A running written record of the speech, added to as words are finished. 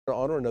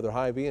Honor another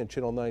Hy-Vee and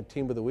Channel 9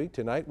 Team of the Week.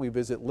 Tonight we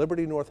visit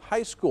Liberty North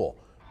High School,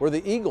 where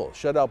the Eagles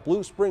shut out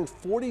Blue Springs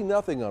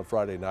 40-0 on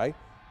Friday night.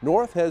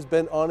 North has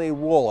been on a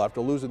roll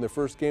after losing their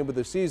first game of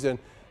the season.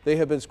 They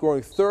have been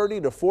scoring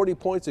 30 to 40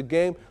 points a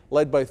game,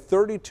 led by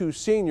 32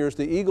 seniors.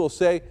 The Eagles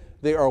say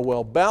they are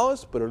well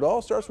balanced, but it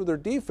all starts with their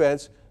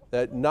defense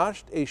that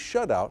notched a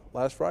shutout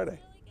last Friday.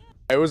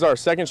 It was our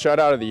second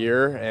shutout of the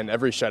year, and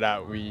every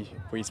shutout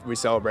we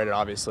celebrated,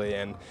 obviously.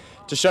 And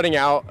just shutting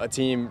out a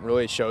team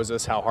really shows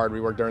us how hard we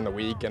work during the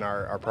week and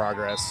our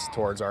progress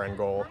towards our end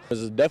goal.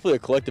 It's definitely a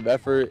collective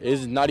effort.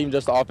 It's not even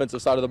just the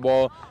offensive side of the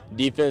ball.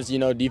 Defense,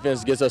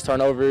 defense gets us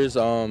turnovers.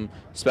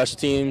 Special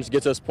teams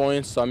gets us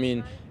points. So, I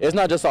mean, it's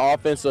not just the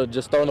offense of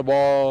just throwing the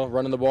ball,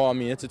 running the ball. I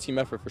mean, it's a team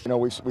effort for sure.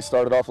 We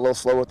started off a little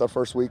slow with our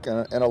first week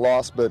and a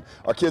loss, but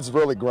our kids have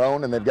really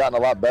grown and they've gotten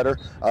a lot better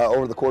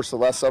over the course of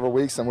the last several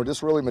weeks, and we're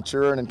just really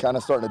maturing and kind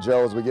of starting to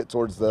gel as we get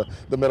towards the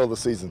middle of the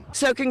season.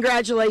 So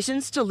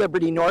congratulations to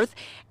Liberty North.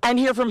 And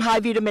here from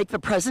Hy-Vee to make the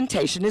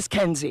presentation is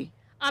Kenzie.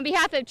 On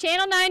behalf of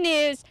Channel 9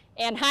 News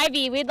and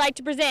Hy-Vee, we'd like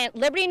to present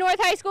Liberty North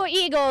High School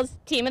Eagles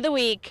Team of the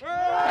Week.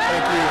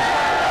 Thank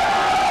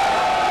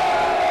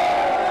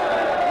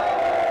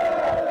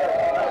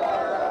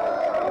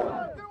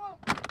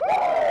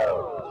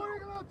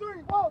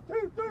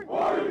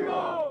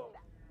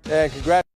you. And congrats.